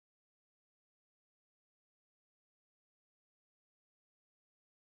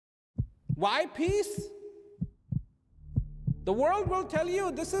Why peace? The world will tell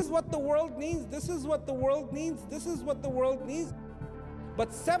you this is what the world needs, this is what the world needs, this is what the world needs.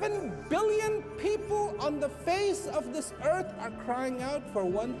 But 7 billion people on the face of this earth are crying out for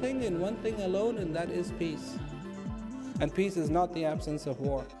one thing and one thing alone, and that is peace. And peace is not the absence of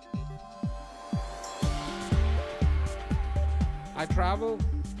war. I travel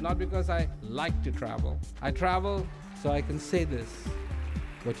not because I like to travel. I travel so I can say this.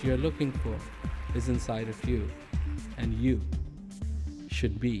 What you're looking for is inside of you, and you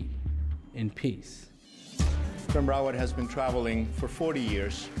should be in peace. Prem Rawat has been traveling for 40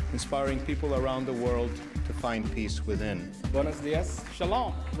 years, inspiring people around the world to find peace within. Buenos dias,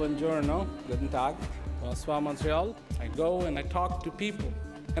 shalom, buongiorno, guten tag, bonsoir Montreal. I go and I talk to people,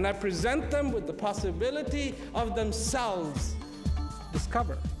 and I present them with the possibility of themselves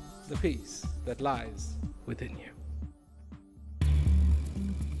discover the peace that lies within you.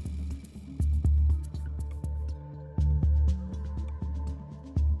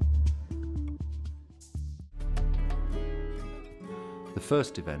 The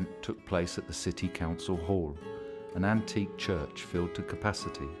first event took place at the City Council Hall, an antique church filled to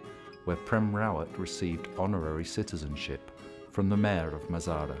capacity, where Prem Rawat received honorary citizenship from the mayor of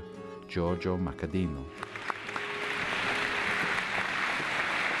Mazara, Giorgio Macadino.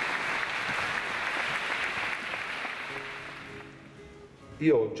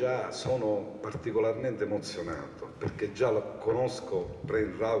 Io già sono particolarmente emozionato perché già lo conosco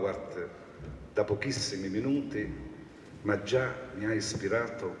Prem Rawat da pochissimi minuti, ma già mi ha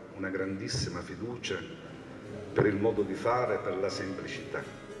ispirato una grandissima fiducia per il modo di fare, per la semplicità.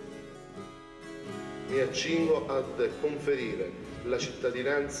 Mi accingo ad conferire la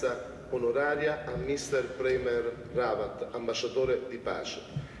cittadinanza onoraria a Mr. Prem Rawat, ambasciatore di pace,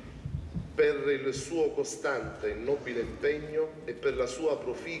 per il suo costante e nobile impegno e per la sua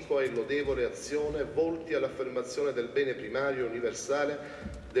proficua e lodevole azione volti all'affermazione del bene primario e universale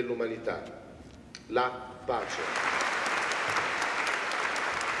dell'umanità, la pace.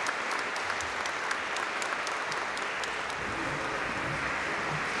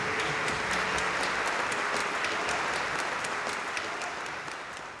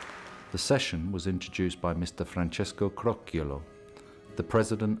 The session was introduced by Mr. Francesco Crocchiolo, the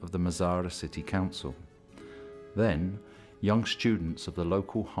president of the Mazara City Council. Then, young students of the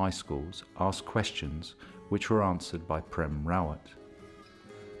local high schools asked questions which were answered by Prem Rawat.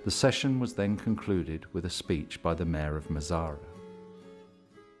 The session was then concluded with a speech by the mayor of Mazara.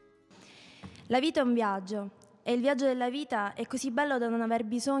 La vita è un viaggio, e il viaggio della vita è così bello da non aver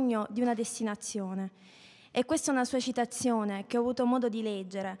bisogno di una destinazione. E questa è una sua citazione che ho avuto modo di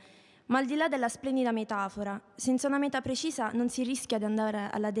leggere. Ma al di là della splendida metafora, senza una meta precisa non si rischia di andare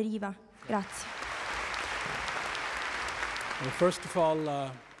alla deriva. Grazie. Well, first of all,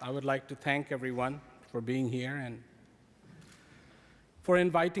 I would like to thank everyone for being here and for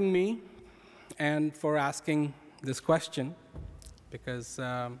inviting me and for asking this question, because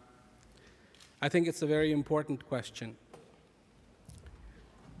I think it's a very important question.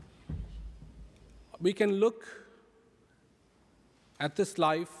 We can look at this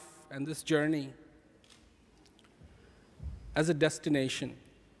life and this journey as a destination,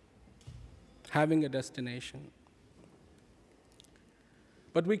 having a destination.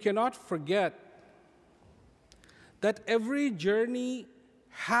 But we cannot forget that every journey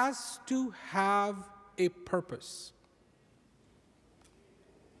has to have a purpose.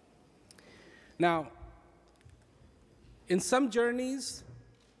 Now, in some journeys,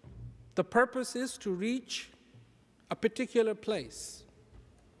 the purpose is to reach a particular place,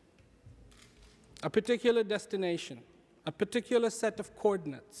 a particular destination, a particular set of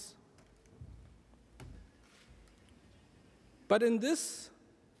coordinates. But in this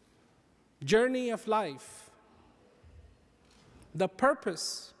journey of life, the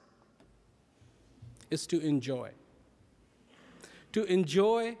purpose is to enjoy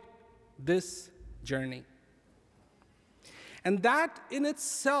this journey. And that in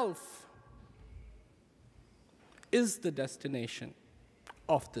itself is the destination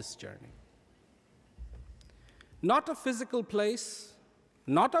of this journey. Not a physical place,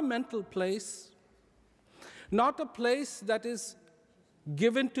 not a mental place, not a place that is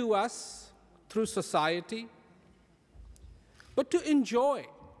given to us through society, but to enjoy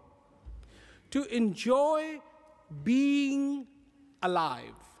being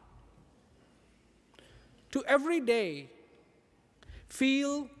alive, to every day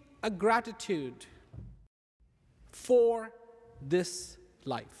feel a gratitude for this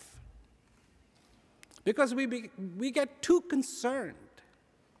life. Because we get too concerned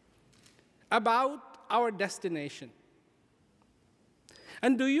about our destination,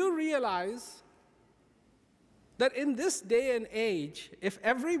 And do you realize that in this day and age, if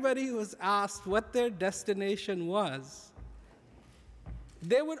everybody was asked what their destination was,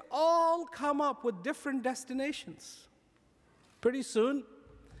 they would all come up with different destinations. Pretty soon,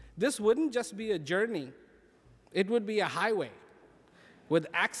 this wouldn't just be a journey, it would be a highway with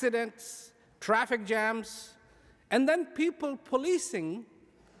accidents, traffic jams, and then people policing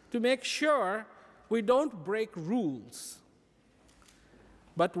to make sure we don't break rules.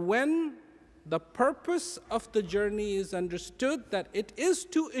 But when the purpose of the journey is understood, that it is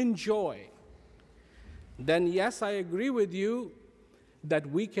to enjoy, then yes, I agree with you that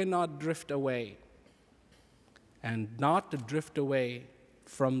we cannot drift away, and not to drift away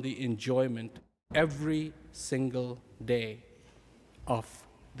from the enjoyment every single day of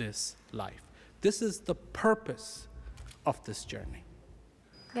this life. This is the purpose of this journey.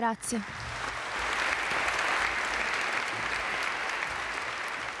 Grazie.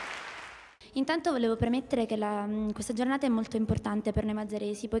 Intanto volevo premettere che questa giornata è molto importante per noi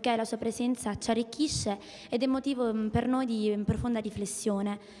mazaresi, poiché la sua presenza ci arricchisce ed è motivo per noi di profonda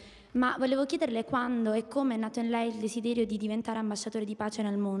riflessione. Ma volevo chiederle quando e come è nato in lei il desiderio di diventare ambasciatore di pace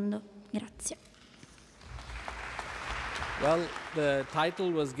nel mondo. Grazie. Well, the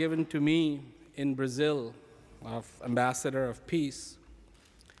title was given to me in Brazil of Ambassador of Peace,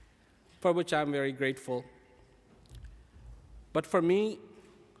 for which I'm very grateful. But for me,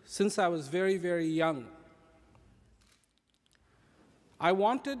 since I was very, very young, I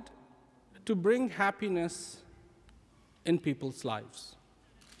wanted to bring happiness in people's lives.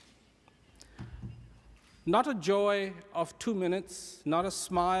 Not a joy of 2 minutes, not a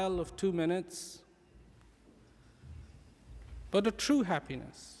smile of 2 minutes, but a true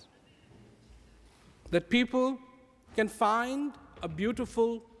happiness. That people can find a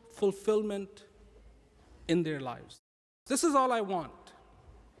beautiful fulfillment in their lives. This is all I want.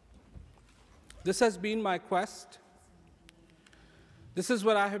 This has been my quest. This is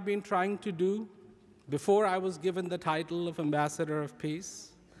what I have been trying to do before I was given the title of Ambassador of Peace.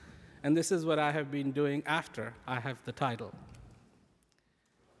 And this is what I have been doing after I have the title.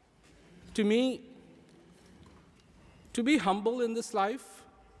 To me, to be humble in this life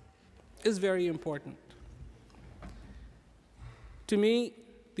is very important. To me,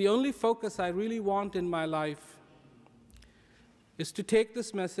 the only focus I really want in my life is to take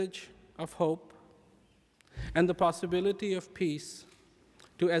this message of hope and the possibility of peace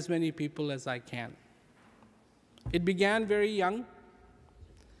to as many people as I can. It began very young.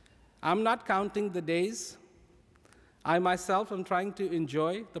 I'm not counting the days. I myself am trying to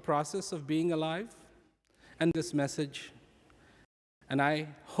enjoy the process of being alive and this message. And I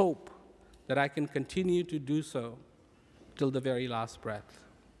hope that I can continue to do so till the very last breath.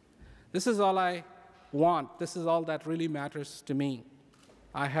 This is all I want. This is all that really matters to me.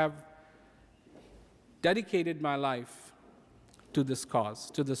 I have dedicated my life to this cause,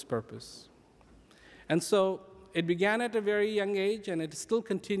 to this purpose. And so it began at a very young age, and it still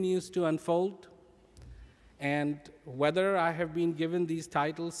continues to unfold. And whether I have been given these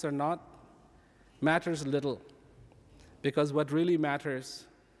titles or not matters little, because what really matters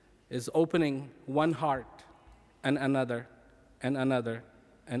is opening one heart and another and another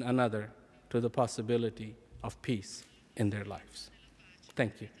and another to the possibility of peace in their lives.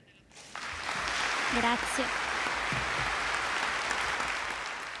 Thank you. Grazie.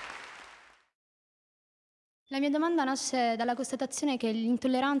 La mia domanda nasce dalla constatazione che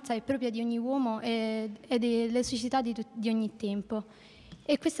l'intolleranza è propria di ogni uomo e delle società di ogni tempo,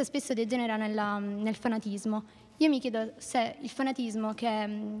 e questa spesso degenera nel fanatismo. Io mi chiedo se il fanatismo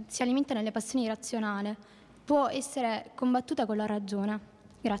che si alimenta nelle passioni irrazionali può essere combattuta con la ragione.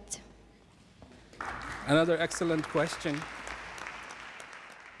 Grazie. Another excellent question.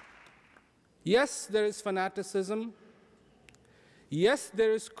 Yes, there is fanaticism. Yes,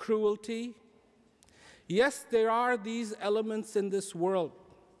 there is cruelty. Yes, there are these elements in this world.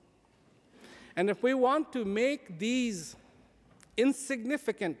 And if we want to make these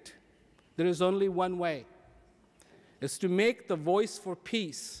insignificant, there is only one way. It's to make the voice for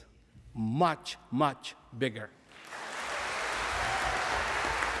peace much, much bigger.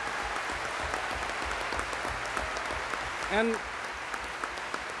 And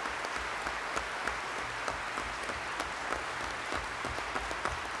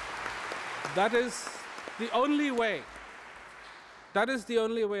that is the only way. That is the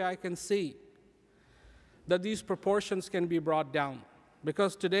only way I can see that these proportions can be brought down.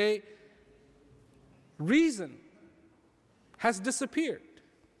 Because today, reason has disappeared.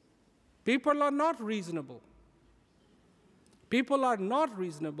 People are not reasonable. People are not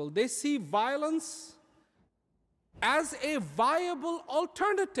reasonable. They see violence as a viable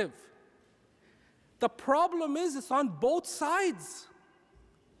alternative. The problem is it's on both sides.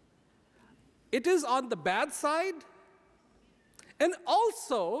 It is on the bad side and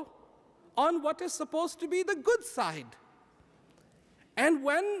also on what is supposed to be the good side. And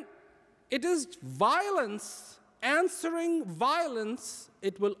when it is violence answering violence,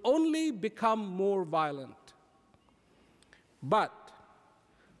 it will only become more violent. But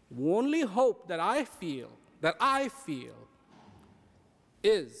the only hope that I feel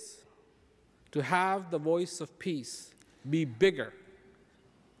is to have the voice of peace be bigger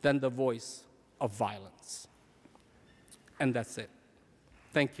than the voice of violence. And that's it.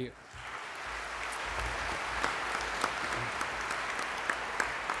 Thank you.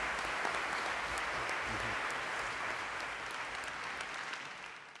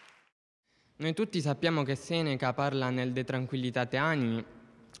 Noi tutti sappiamo che Seneca parla nel De Tranquillitate Animi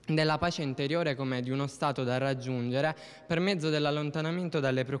della pace interiore come di uno stato da raggiungere per mezzo dell'allontanamento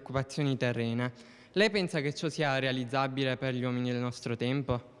dalle preoccupazioni terrene. Lei pensa che ciò sia realizzabile per gli uomini del nostro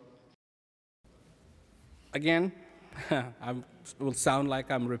tempo? Again, it will sound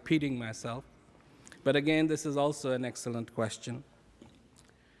like I'm repeating myself, but again, this is also an excellent question.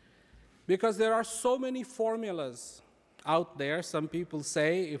 Because there are so many formulas out there. Some people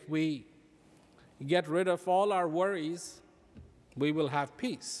say if we get rid of all our worries, we will have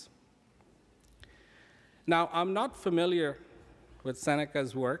peace. Now, I'm not familiar with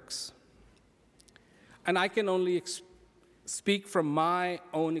Seneca's works, and I can only speak from my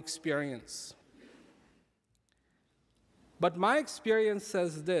own experience. But my experience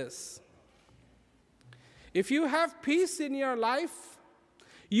says this: if you have peace in your life,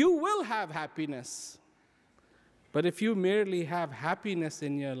 you will have happiness. But if you merely have happiness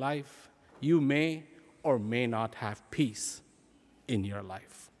in your life, you may or may not have peace in your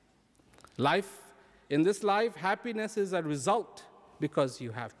life. In this life, happiness is a result because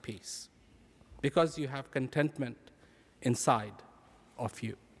you have peace, because you have contentment inside of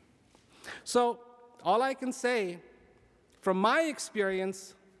you. So all I can say from my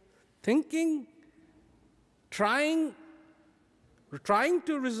experience, trying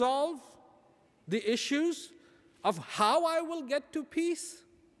to resolve the issues of how I will get to peace,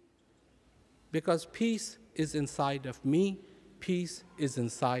 because peace is inside of me, peace is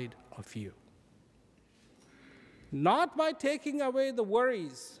inside of you. Not by taking away the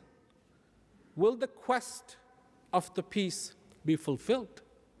worries will the quest of the peace be fulfilled.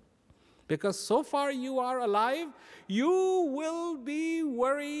 Because so far you are alive, you will be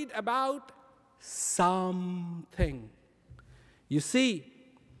worried about something. You see,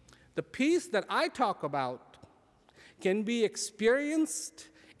 the peace that I talk about can be experienced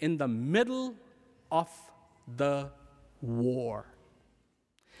in the middle of the war.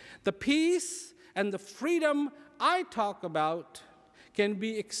 The peace and the freedom I talk about can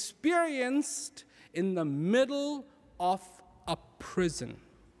be experienced in the middle of a prison.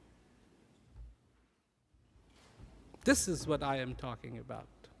 This is what I am talking about.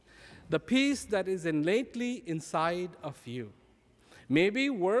 The peace that is innately inside of you.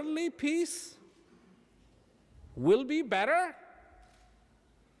 Maybe worldly peace will be better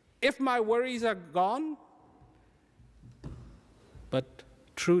if my worries are gone. But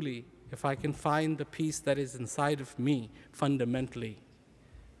truly, if I can find the peace that is inside of me fundamentally,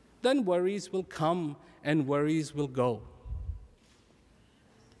 then worries will come and worries will go.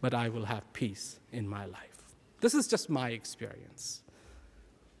 But I will have peace in my life. This is just my experience.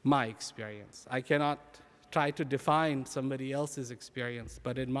 My experience. I cannot try to define somebody else's experience,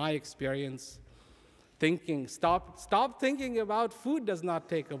 but in my experience, stop thinking about food does not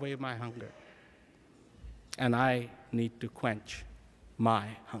take away my hunger. And I need to quench my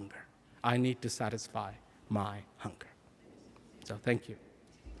hunger. I need to satisfy my hunger. So thank you.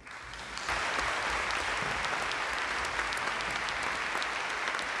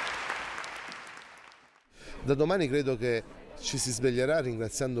 Da domani credo che ci si sveglierà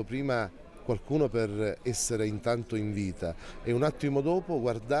ringraziando prima qualcuno per essere intanto in vita e un attimo dopo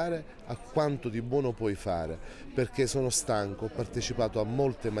guardare a quanto di buono puoi fare, perché sono stanco, ho partecipato a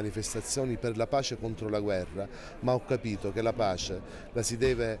molte manifestazioni per la pace contro la guerra, ma ho capito che la pace la si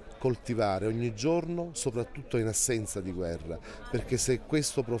deve coltivare ogni giorno, soprattutto in assenza di guerra, perché se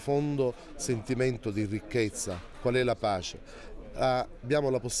questo profondo sentimento di ricchezza, qual è la pace,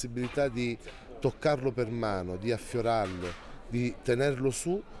 abbiamo la possibilità di toccarlo per mano, di affiorarlo, di tenerlo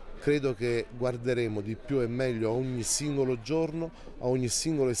su, credo che guarderemo di più e meglio a ogni singolo giorno, a ogni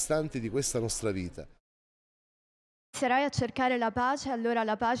singolo istante di questa nostra vita. Inizierai a cercare la pace, allora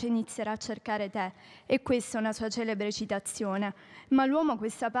la pace inizierà a cercare te. E questa è una sua celebre citazione. Ma l'uomo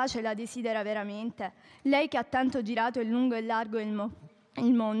questa pace la desidera veramente? Lei che ha tanto girato in lungo e largo il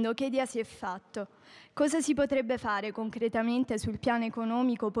mondo, che idea si è fatto? Cosa si potrebbe fare concretamente sul piano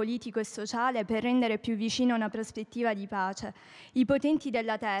economico, politico e sociale per rendere più vicino una prospettiva di pace? I potenti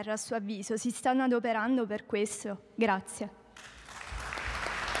della terra, a suo avviso, si stanno adoperando per questo? Grazie.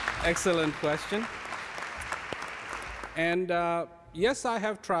 Excellent question. And yes, I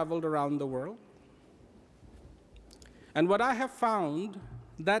have traveled around the world. And what I have found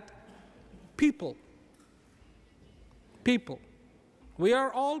that people, we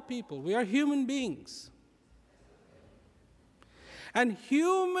are all people, we are human beings. And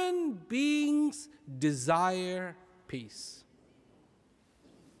human beings desire peace.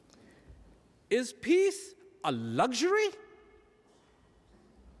 Is peace a luxury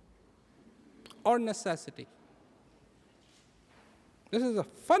or necessity? This is a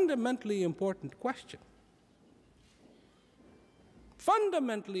fundamentally important question.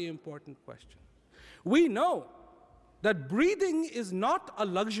 Fundamentally important question. We know that breathing is not a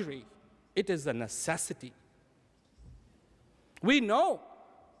luxury, it is a necessity. We know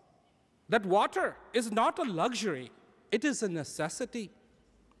that water is not a luxury, it is a necessity.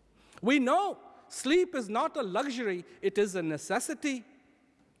 We know sleep is not a luxury, it is a necessity.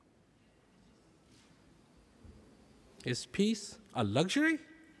 Is peace a luxury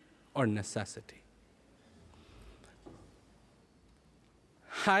or necessity?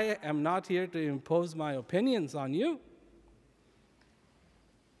 I am not here to impose my opinions on you,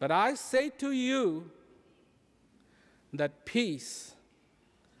 but I say to you that peace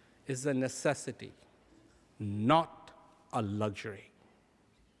is a necessity, not a luxury.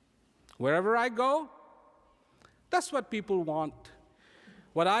 Wherever I go, that's what people want.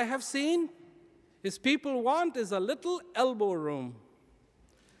 What I have seen is people want is a little elbow room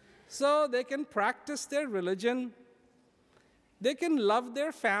so they can practice their religion, they can love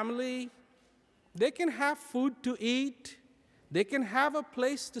their family, they can have food to eat, they can have a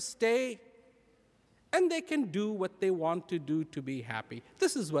place to stay, and they can do what they want to do to be happy.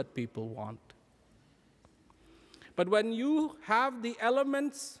 This is what people want. But when you have the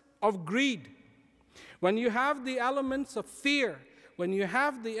elements of greed, when you have the elements of fear, when you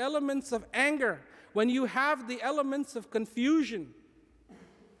have the elements of anger, when you have the elements of confusion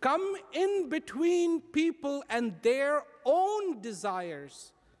come in between people and their own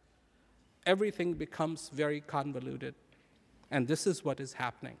desires, everything becomes very convoluted. And this is what is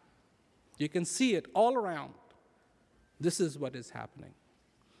happening. You can see it all around. This is what is happening.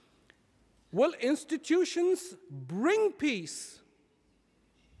 Will institutions bring peace?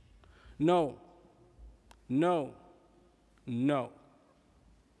 No, no, no.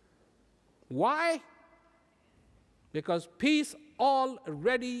 Why? Because peace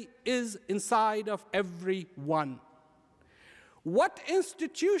already is inside of everyone. What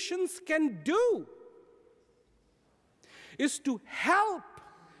institutions can do is to help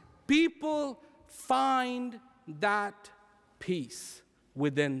people find that peace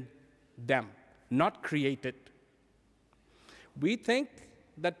within them, not create it. We think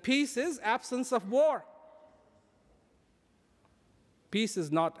that peace is absence of war. Peace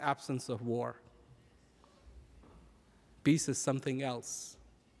is not absence of war. Peace is something else.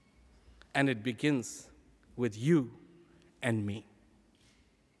 And it begins with you and me.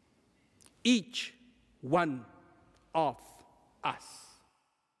 Each one of us.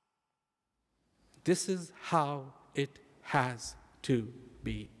 This is how it has to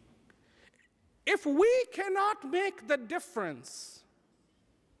be. If we cannot make the difference,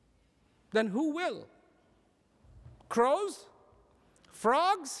 then who will? Crows?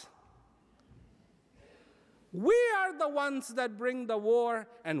 Frogs? We are the ones that bring the war,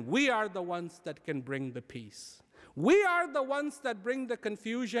 and we are the ones that can bring the peace. We are the ones that bring the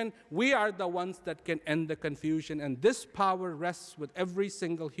confusion. We are the ones that can end the confusion, and this power rests with every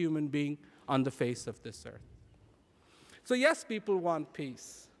single human being on the face of this earth. So yes, people want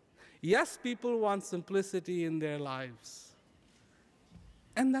peace. Yes, people want simplicity in their lives.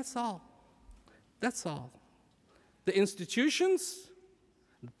 And that's all. That's all. The institutions,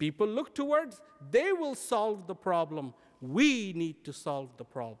 people look towards, they will solve the problem. We need to solve the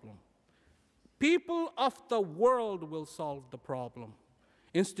problem. People of the world will solve the problem.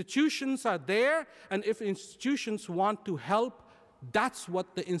 Institutions are there, and if institutions want to help, that's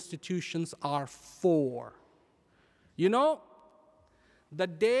what the institutions are for. You know, the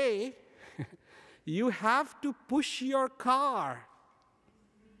day you have to push your car,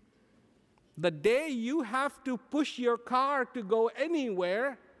 the day you have to push your car to go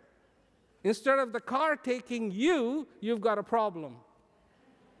anywhere, Instead of the car taking you, you've got a problem.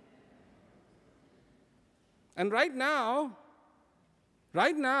 And right now,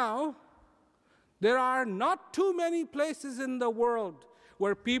 there are not too many places in the world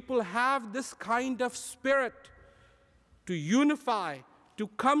where people have this kind of spirit to unify, to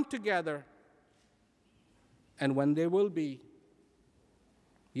come together. And when they will be,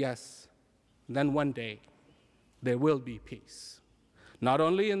 yes, then one day there will be peace. Not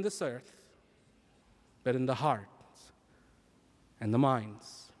only in this earth, but in the hearts and the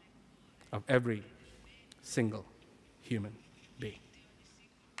minds of every single human being.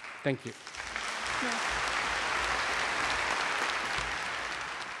 Thank you.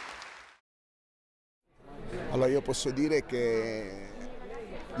 Allora io posso dire che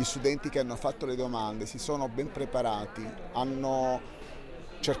gli studenti che hanno fatto le domande si sono ben preparati, hanno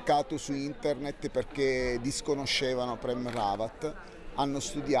cercato su internet perché disconoscevano Prem Rawat, hanno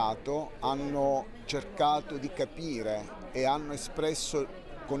studiato, hanno cercato di capire e hanno espresso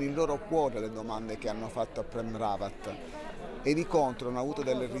con il loro cuore le domande che hanno fatto a Prem Rawat e di contro hanno avuto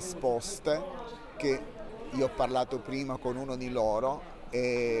delle risposte che io ho parlato prima con uno di loro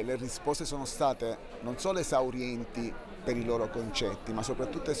e le risposte sono state non solo esaurienti per i loro concetti, ma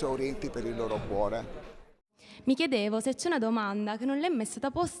soprattutto esaurienti per il loro cuore. Mi chiedevo se c'è una domanda che non le è mai stata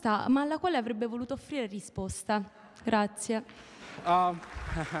posta, ma alla quale avrebbe voluto offrire risposta. Grazie.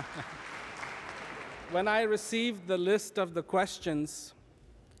 When I received the list of the questions,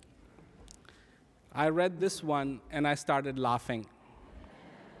 I read this one and I started laughing.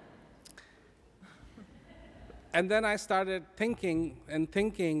 And then I started thinking and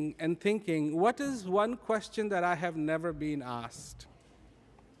thinking and thinking, what is one question that I have never been asked?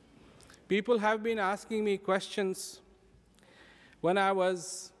 People have been asking me questions when I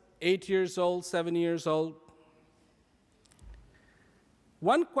was 8 years old, 7 years old.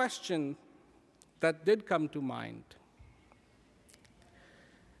 One question that did come to mind.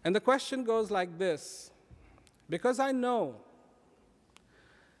 And the question goes like this: because I know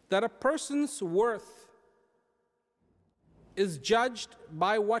that a person's worth is judged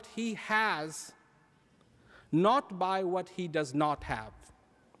by what he has, not by what he does not have.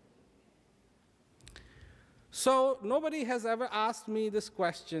 So nobody has ever asked me this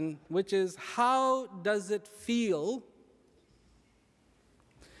question, which is, how does it feel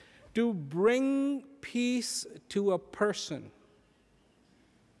to bring peace to a person?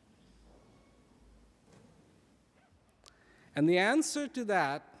 And the answer to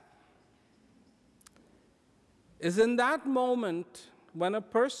that is in that moment when a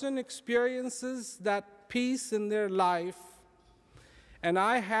person experiences that peace in their life, and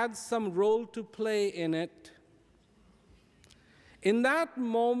I had some role to play in it, in that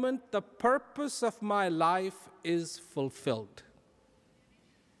moment the purpose of my life is fulfilled.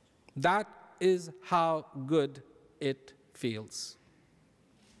 That is how good it feels.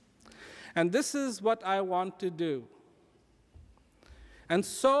 And this is what I want to do. And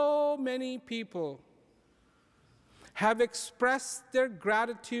so many people have expressed their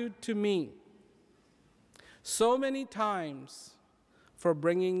gratitude to me so many times for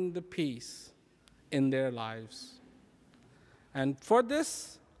bringing the peace in their lives. And for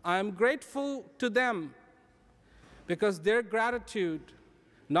this, I am grateful to them, because their gratitude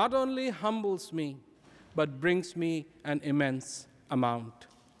not only humbles me, but brings me an immense amount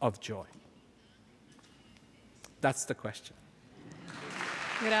of joy. That's the question.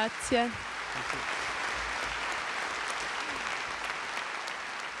 Grazie. Thank you.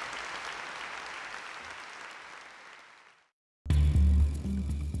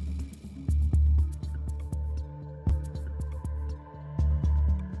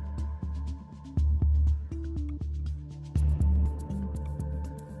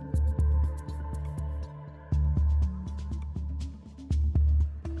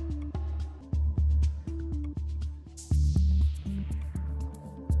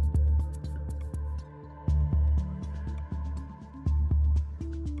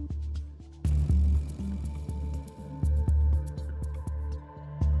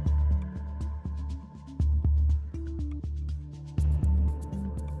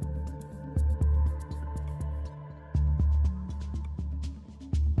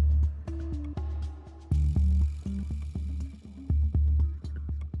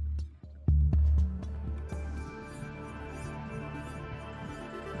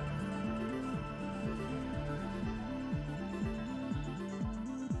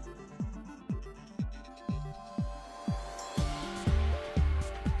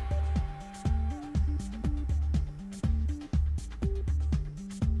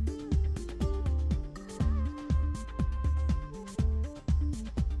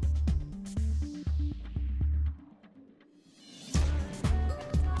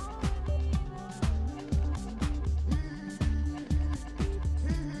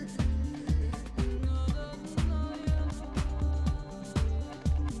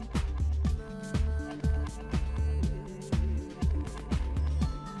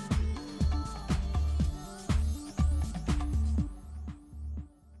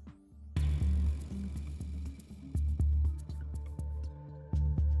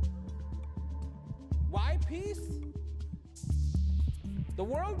 peace? The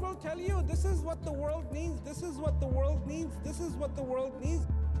world will tell you this is what the world needs, this is what the world needs, this is what the world needs.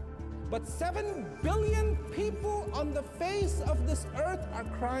 But 7 billion people on the face of this earth are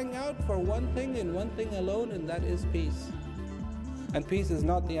crying out for one thing and one thing alone, and that is peace. And peace is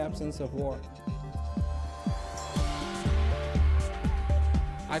not the absence of war.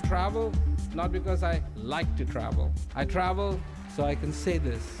 I travel not because I like to travel. I travel so I can say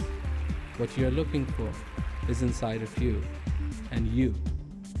this. What you're looking for is inside of you, and you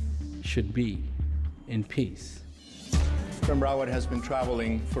should be in peace. Prem Rawat has been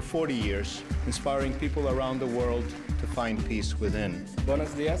traveling for 40 years, inspiring people around the world to find peace within.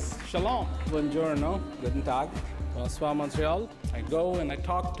 Buenos Dias, Shalom, Buongiorno, Guten Tag, Bonsoir Montreal. I go and I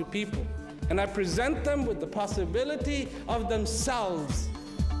talk to people, and I present them with the possibility of themselves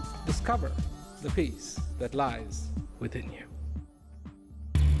discover the peace that lies within you.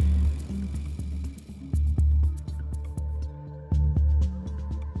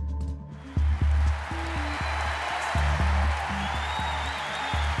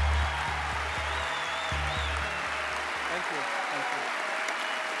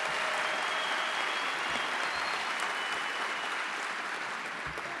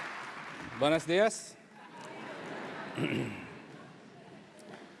 Buenos dias.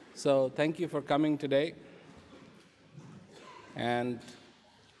 So thank you for coming today. And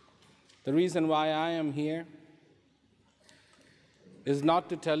the reason why I am here is not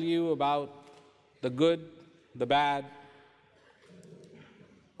to tell you about the good, the bad,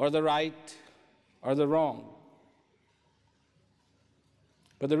 or the right, or the wrong.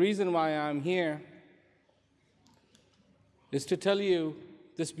 But the reason why I'm here is to tell you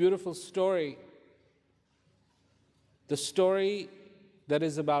this beautiful story, the story that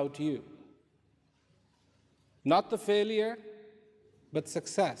is about you. Not the failure, but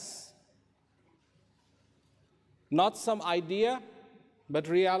success. Not some idea, but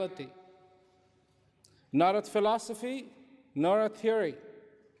reality. Not a philosophy, nor a theory.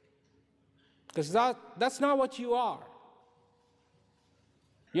 Because that's not what you are.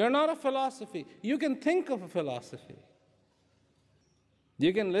 You're not a philosophy. You can think of a philosophy.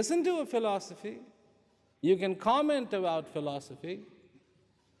 You can listen to a philosophy. You can comment about philosophy.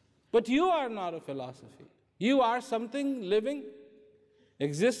 But you are not a philosophy. You are something living,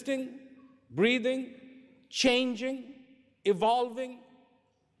 existing, breathing, changing, evolving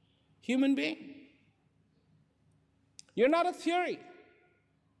human being. You're not a theory.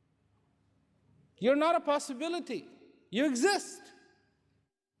 You're not a possibility. You exist.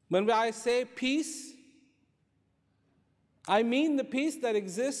 When I say peace, I mean the peace that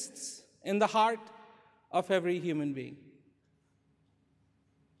exists in the heart of every human being.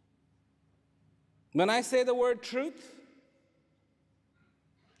 When I say the word truth,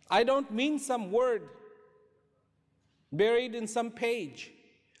 I don't mean some word buried in some page.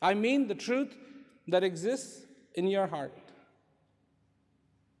 I mean the truth that exists in your heart.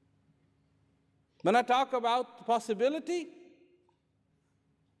 When I talk about the possibility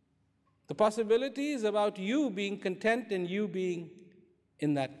is about you being content and you being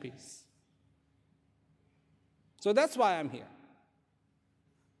in that peace. So that's why I'm here.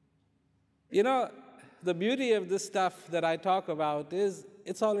 You know, the beauty of this stuff that I talk about is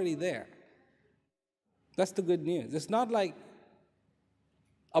it's already there. That's the good news. It's not like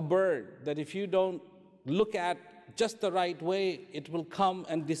a bird that if you don't look at just the right way, it will come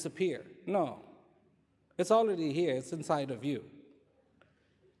and disappear. No. It's already here. It's inside of you.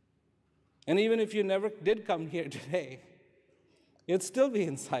 And even if you never did come here today, it'd still be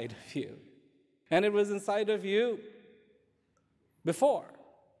inside of you. And it was inside of you before.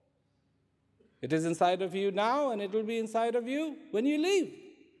 It is inside of you now, and it will be inside of you when you leave.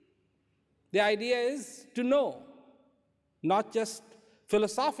 The idea is to know, not just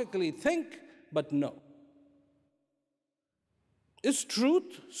philosophically think, but know. Is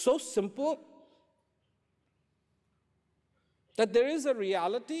truth so simple that there is a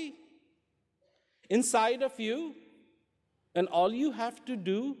reality inside of you, and all you have to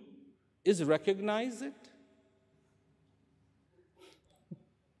do is recognize it?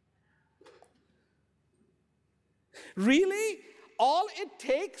 Really? All it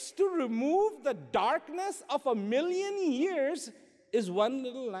takes to remove the darkness of 1,000,000 years is one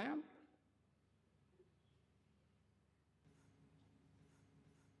little lamp?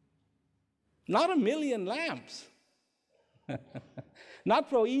 Not 1,000,000 lamps. Not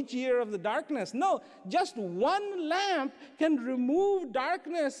for each year of the darkness. No, just one lamp can remove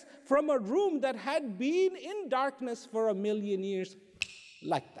darkness from a room that had been in darkness for 1,000,000 years,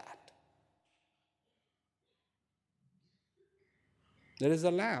 like that. There is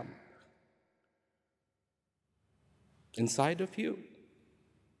a lamp. inside of you,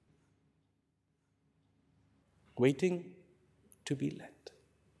 waiting to be lit.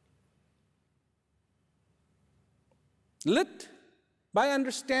 Lit by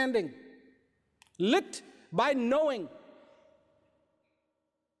understanding, lit by knowing.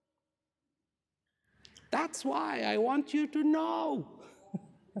 That's why I want you to know.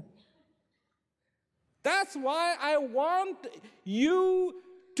 That's why I want you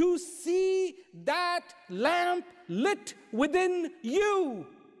to see that lamp lit within you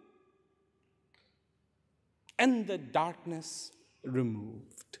and the darkness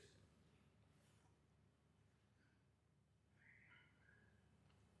removed.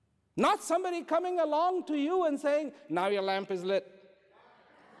 Not somebody coming along to you and saying, now your lamp is lit.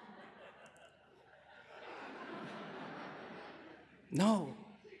 No,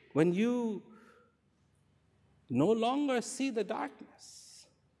 when you no longer see the darkness,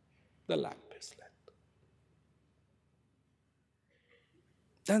 the lamp is lit.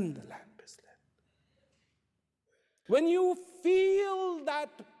 Then the lamp is lit. When you feel that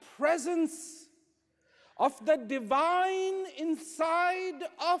presence of the divine inside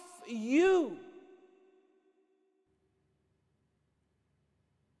of you,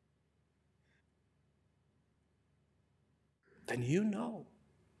 then you know.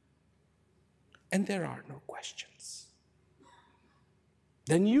 And there are no questions.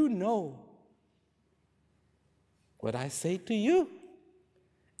 Then you know what I say to you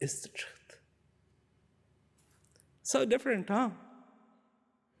is the truth. So different, huh?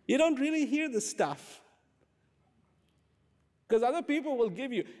 You don't really hear the stuff. Because other people will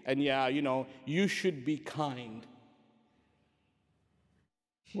give you, and yeah, you know, you should be kind.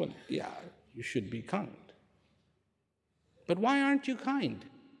 Well, yeah, you should be kind. But why aren't you kind?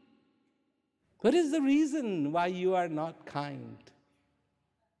 What is the reason why you are not kind?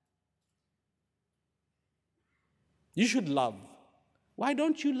 You should love. Why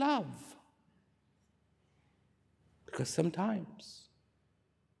don't you love? Because sometimes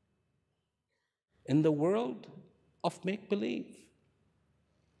in the world of make-believe,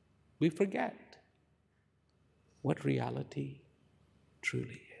 we forget what reality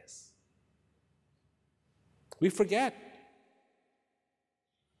truly is. We forget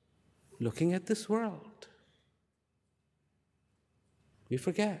looking at this world. We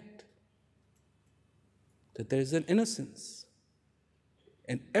forget that there is an innocence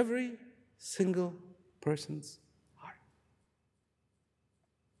in every single person's heart.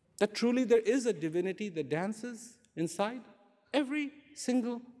 That truly there is a divinity that dances inside every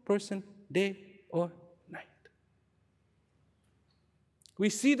single person, day or night. We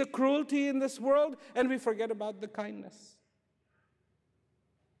see the cruelty in this world and we forget about the kindness.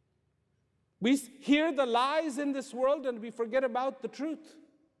 We hear the lies in this world and we forget about the truth.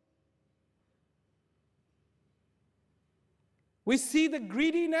 We see the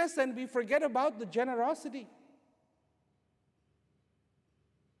greediness and we forget about the generosity.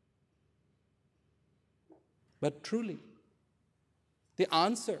 But truly, the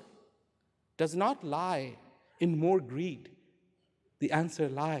answer does not lie in more greed. The answer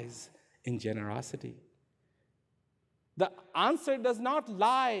lies in generosity. The answer does not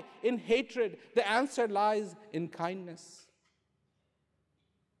lie in hatred. The answer lies in kindness.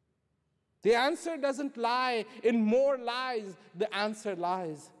 The answer doesn't lie in more lies. The answer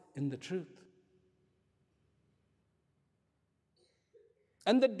lies in the truth.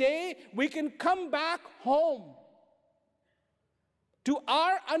 And the day we can come back home to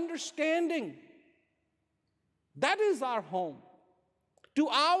our understanding, that is our home, to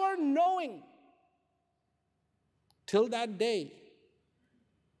our knowing. Till that day,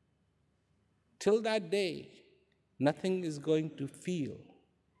 nothing is going to feel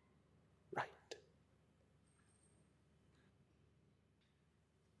right.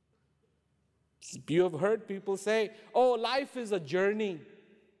 You have heard people say, oh, life is a journey.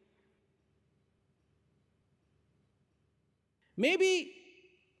 Maybe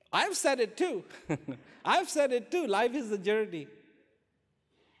I've said it too. I've said it too, life is a journey.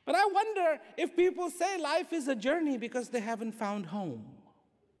 But I wonder if people say life is a journey because they haven't found home.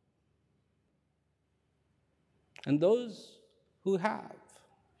 And those who have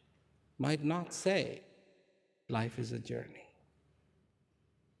might not say life is a journey.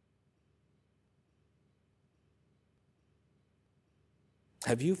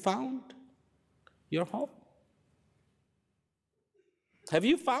 Have you found your home? Have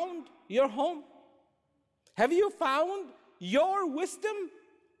you found your home? Have you found your wisdom?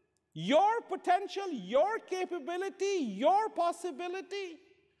 Your potential, your capability, your possibility?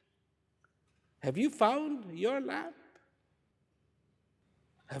 Have you found your lamp?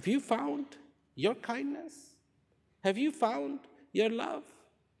 Have you found your kindness? Have you found your love?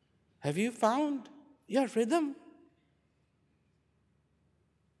 Have you found your rhythm?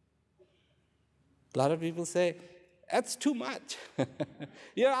 A lot of people say, that's too much.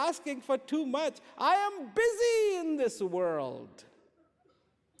 You're asking for too much. I am busy in this world.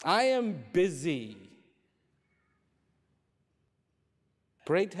 I am busy.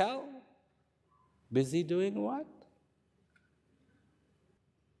 Pray tell, busy doing what?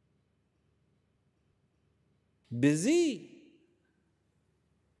 Busy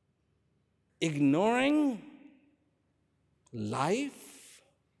ignoring life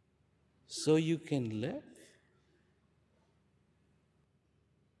so you can live?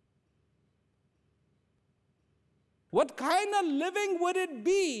 What kind of living would it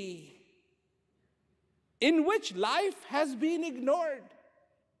be in which life has been ignored?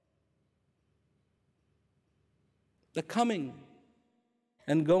 The coming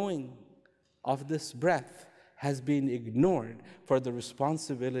and going of this breath has been ignored for the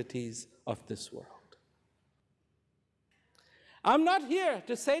responsibilities of this world. I'm not here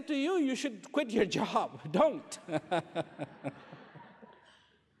to say to you, you should quit your job. Don't.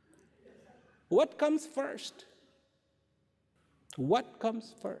 What comes first? What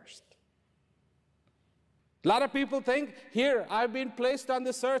comes first? A lot of people think, here, I've been placed on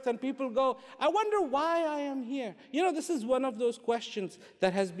this earth, and people go, I wonder why I am here. You know, this is one of those questions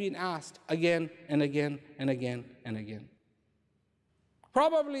that has been asked again and again and again and again.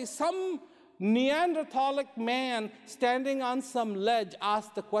 Probably some Neanderthalic man standing on some ledge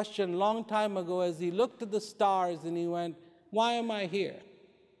asked the question a long time ago as he looked at the stars and he went, why am I here?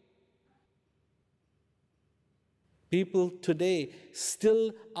 People today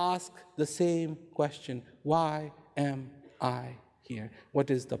still ask the same question. Why am I here?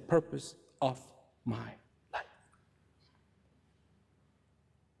 What is the purpose of my life?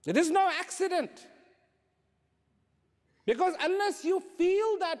 It is no accident. Because unless you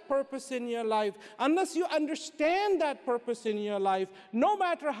feel that purpose in your life, unless you understand that purpose in your life, no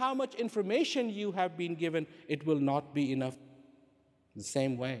matter how much information you have been given, it will not be enough. The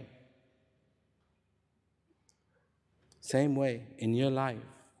same way. Same way in your life.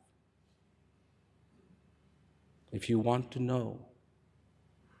 If you want to know,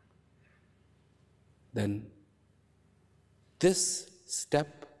 then this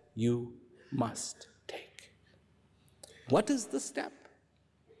step you must take. What is the step?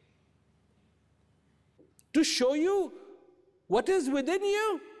 To show you what is within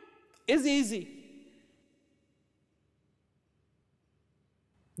you is easy.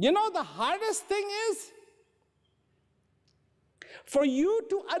 You know, the hardest thing is for you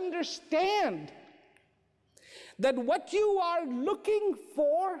to understand that what you are looking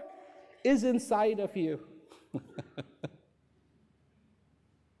for is inside of you.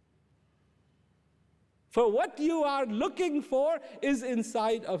 For what you are looking for is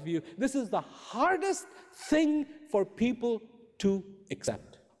inside of you. This is the hardest thing for people to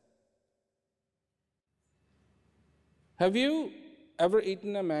accept. Have you ever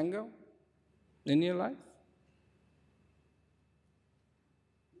eaten a mango in your life?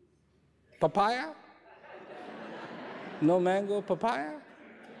 Papaya? No mango, papaya?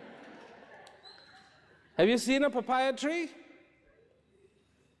 Have you seen a papaya tree?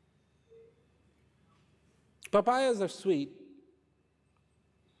 Papayas are sweet.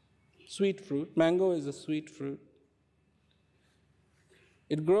 Sweet fruit. Mango is a sweet fruit.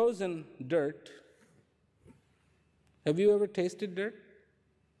 It grows in dirt. Have you ever tasted dirt?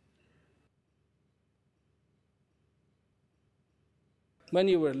 When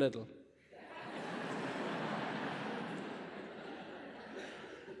you were little.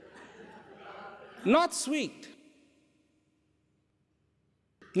 Not sweet.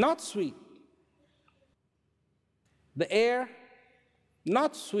 Not sweet. The air,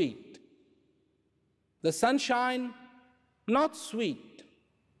 not sweet. The sunshine, not sweet.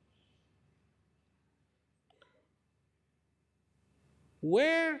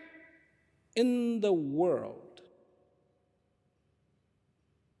 Where in the world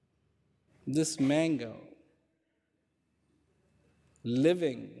this mango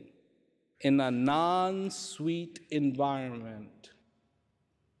living in a non-sweet environment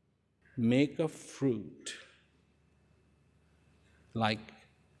make a fruit like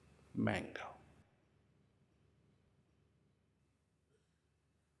mango?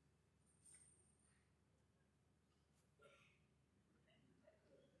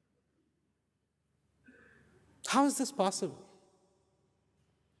 How is this possible?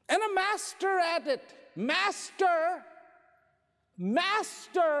 And a master at it, master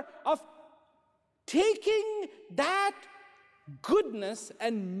of taking that goodness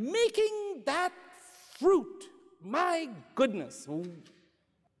and making that fruit My goodness.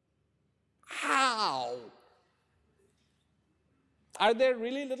 How? Are there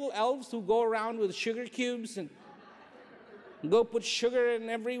really little elves who go around with sugar cubes and go put sugar in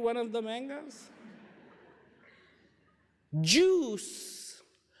every one of the mangoes? Juice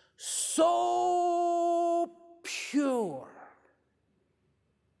so pure.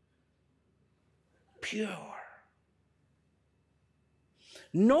 Pure.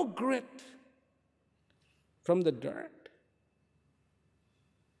 No grit from the dirt.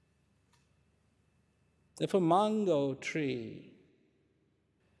 If a mango tree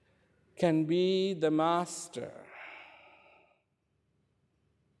can be the master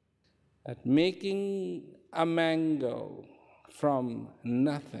at making a mango from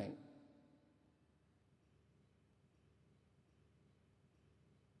nothing,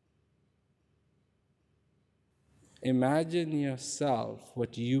 imagine yourself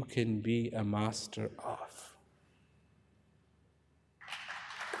what you can be a master of.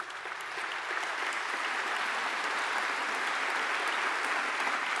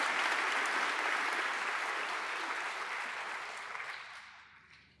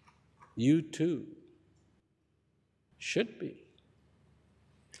 You too should be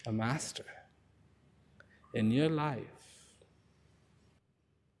a master in your life,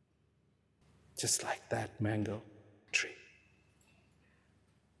 just like that mango tree.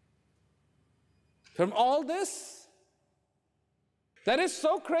 From all this, that is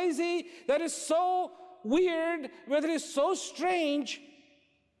so crazy, that is so weird, that is so strange,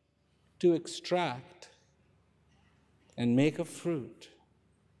 to extract and make a fruit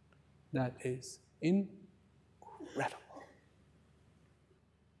that is incredible.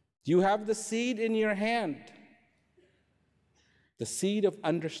 You have the seed in your hand, the seed of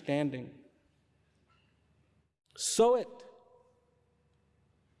understanding. Sow it.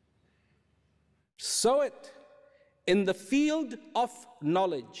 Sow it in the field of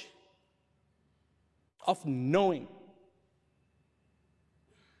knowledge, of knowing.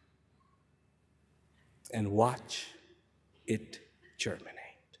 And watch it germinate.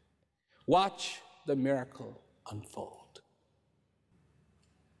 Watch the miracle unfold.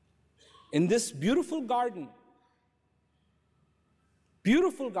 In this beautiful garden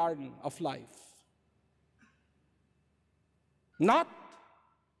of life, not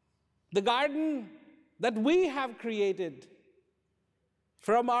the garden that we have created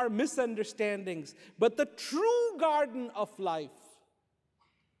from our misunderstandings, but the true garden of life.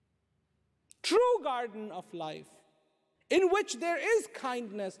 True garden of life, in which there is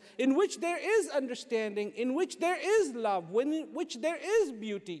kindness, in which there is understanding, in which there is love, in which there is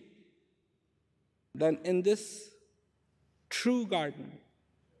beauty. Then in this true garden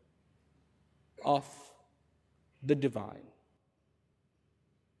of the divine,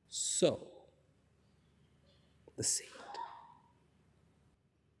 sow the seed.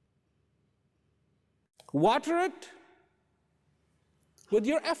 Water it with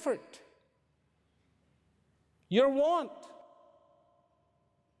your effort, your want.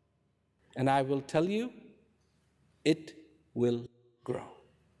 And I will tell you, it will grow.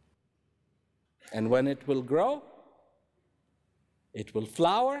 And when it will grow, it will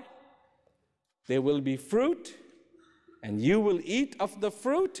flower, there will be fruit, and you will eat of the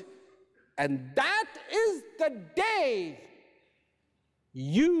fruit, and that is the day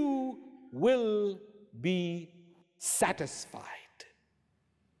you will be satisfied.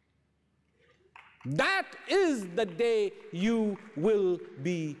 That is the day you will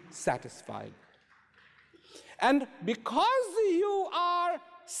be satisfied. And because you are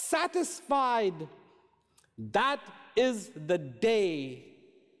satisfied, that is the day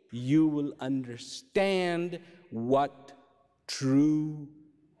you will understand what true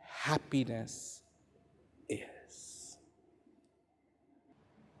happiness is.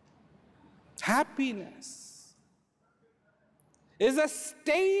 Happiness is a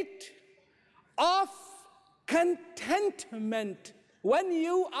state of contentment. When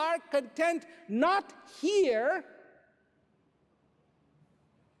you are content, not here,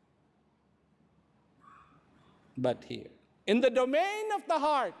 but here. In the domain of the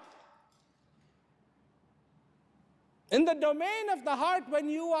heart. In the domain of the heart, when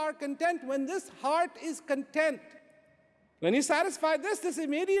you are content, when this heart is content, when you satisfy this, this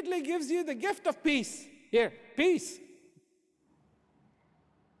immediately gives you the gift of peace. Here, peace.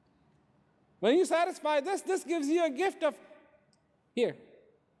 When you satisfy this, this gives you a gift of, here,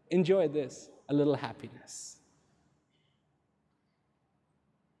 enjoy this, a little happiness.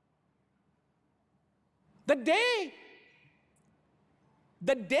 The day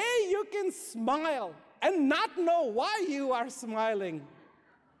you can smile and not know why you are smiling,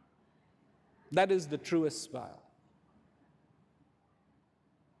 that is the truest smile.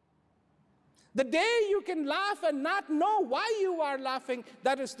 The day you can laugh and not know why you are laughing,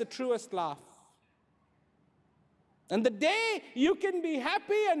 that is the truest laugh. And the day you can be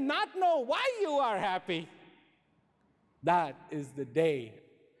happy and not know why you are happy, that is the day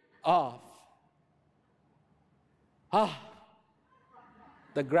of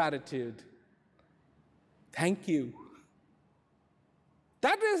the gratitude. Thank you.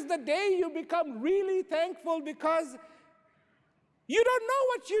 That is the day you become really thankful, because you don't know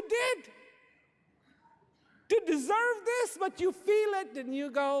what you did to deserve this, but you feel it and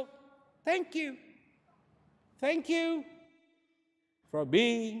you go, thank you. Thank you for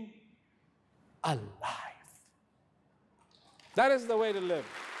being alive. That is the way to live.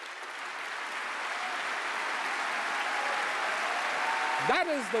 That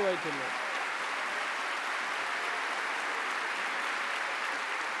is the way to live.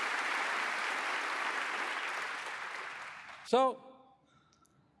 So,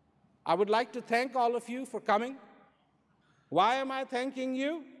 I would like to thank all of you for coming. Why am I thanking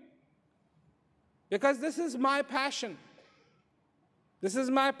you? Because this is my passion. This is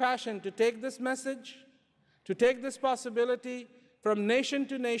my passion, to take this message, to take this possibility from nation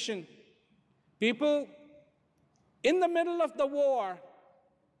to nation. People in the middle of the war,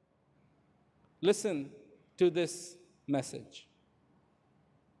 listen to this message.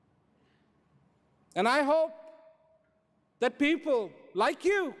 And I hope that people like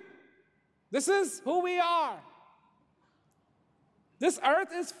you, this is who we are. This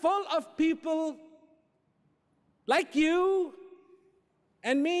earth is full of people like you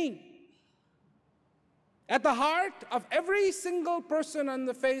and me. At the heart of every single person on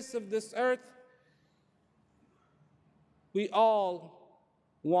the face of this earth, we all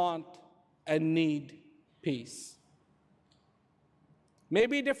want and need peace.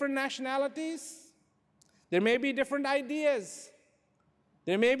 Maybe different nationalities, there may be different ideas,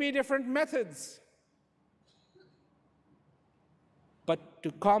 there may be different methods, but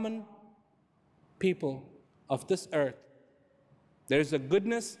to common people of this earth, there is a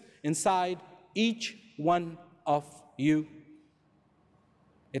goodness inside each one of you.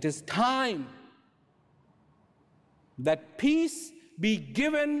 It is time that peace be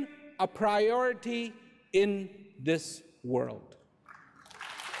given a priority in this world.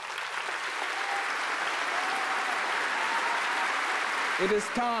 It is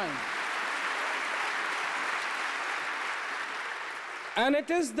time. And it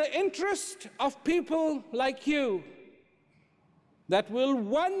is the interest of people like you that will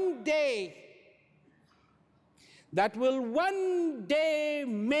one day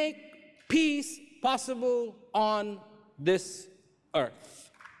make peace possible on this earth.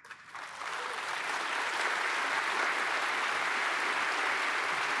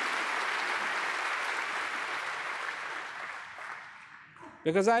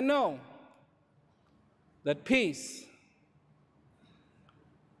 Because I know that peace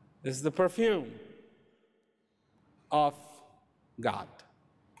is the perfume of God.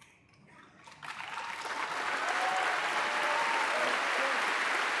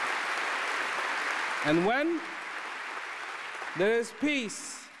 And when there is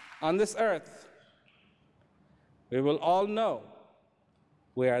peace on this earth, we will all know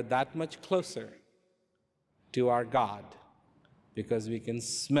we are that much closer to our God, because we can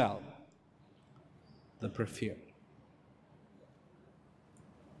smell the perfume.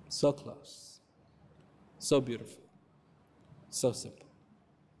 So close, so beautiful, so simple.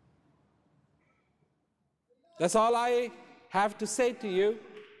 That's all I have to say to you.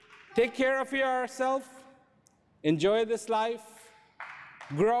 Take care of yourself, enjoy this life,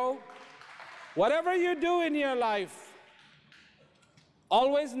 grow. Whatever you do in your life,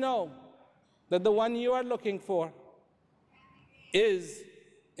 always know that the one you are looking for is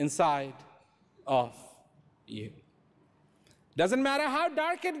inside of you. Doesn't matter how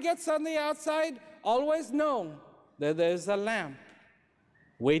dark it gets on the outside, always know that there's a lamp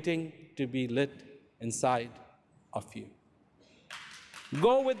waiting to be lit inside of you.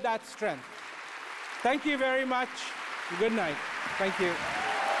 Go with that strength. Thank you very much. Good night. Thank you.